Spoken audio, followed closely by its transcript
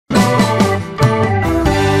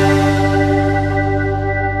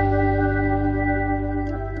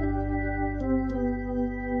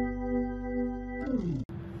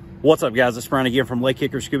What's up, guys? It's Bryan again from Lake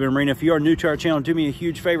Hickory Scuba and Marina. If you are new to our channel, do me a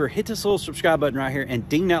huge favor, hit this little subscribe button right here and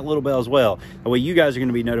ding that little bell as well. That way you guys are going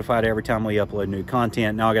to be notified every time we upload new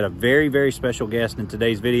content. Now I got a very, very special guest in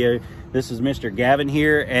today's video. This is Mr. Gavin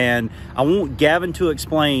here, and I want Gavin to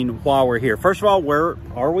explain why we're here. First of all, where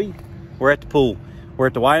are we? We're at the pool. We're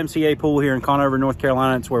at the YMCA pool here in Conover, North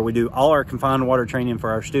Carolina. It's where we do all our confined water training for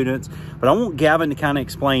our students. But I want Gavin to kind of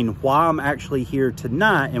explain why I'm actually here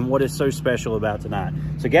tonight and what is so special about tonight.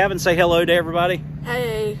 So Gavin, say hello to everybody.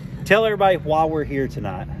 Hey. Tell everybody why we're here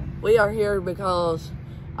tonight. We are here because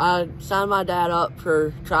I signed my dad up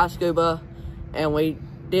for Try Scuba, and we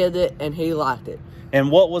did it, and he liked it. And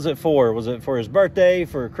what was it for? Was it for his birthday,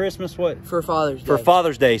 for Christmas? What? For Father's Day. For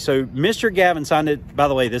Father's Day. So Mr. Gavin signed it. By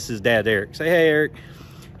the way, this is Dad Eric. Say hey, Eric.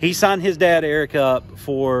 He signed his dad, Eric, up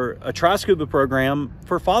for a Try Scuba program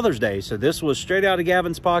for Father's Day. So this was straight out of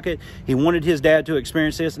Gavin's pocket. He wanted his dad to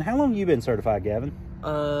experience this. And how long have you been certified, Gavin?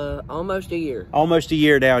 Almost a year. Almost a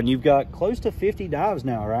year now. And you've got close to 50 dives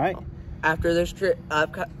now, right? After this trip,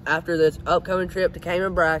 after this upcoming trip to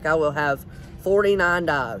Cayman Brac, I will have 49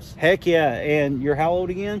 dives. Heck yeah. And you're how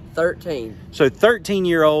old again? 13. So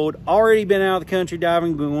 13-year-old, already been out of the country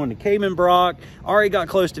diving, been going to Cayman Brac, already got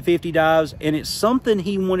close to 50 dives, and it's something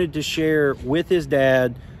he wanted to share with his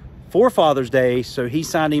dad for Father's Day, so he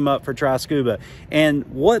signed him up for Try Scuba. And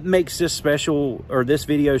what makes this special, or this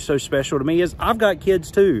video so special to me, is I've got kids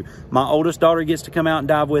too. My oldest daughter gets to come out and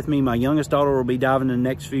dive with me. My youngest daughter will be diving in the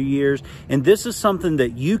next few years. And this is something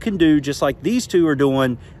that you can do just like these two are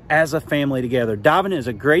doing as a family together. Diving is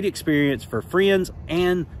a great experience for friends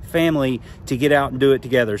and family to get out and do it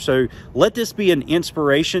together. So let this be an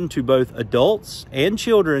inspiration to both adults and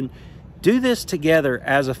children. Do this together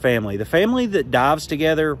as a family. The family that dives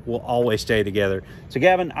together will always stay together. So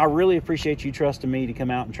Gavin, I really appreciate you trusting me to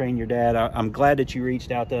come out and train your dad. I'm glad that you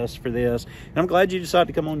reached out to us for this. And I'm glad you decided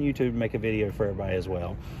to come on YouTube and make a video for everybody as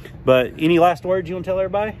well. But any last words you want to tell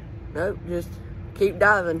everybody? Nope, just keep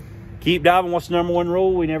diving. Keep diving. What's the #1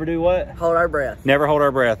 rule? We never do what? Hold our breath. Never hold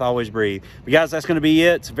our breath. Always breathe. But guys, that's going to be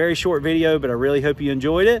it. It's a very short video, but I really hope you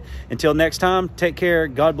enjoyed it. Until next time, take care.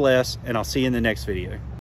 God bless, and I'll see you in the next video.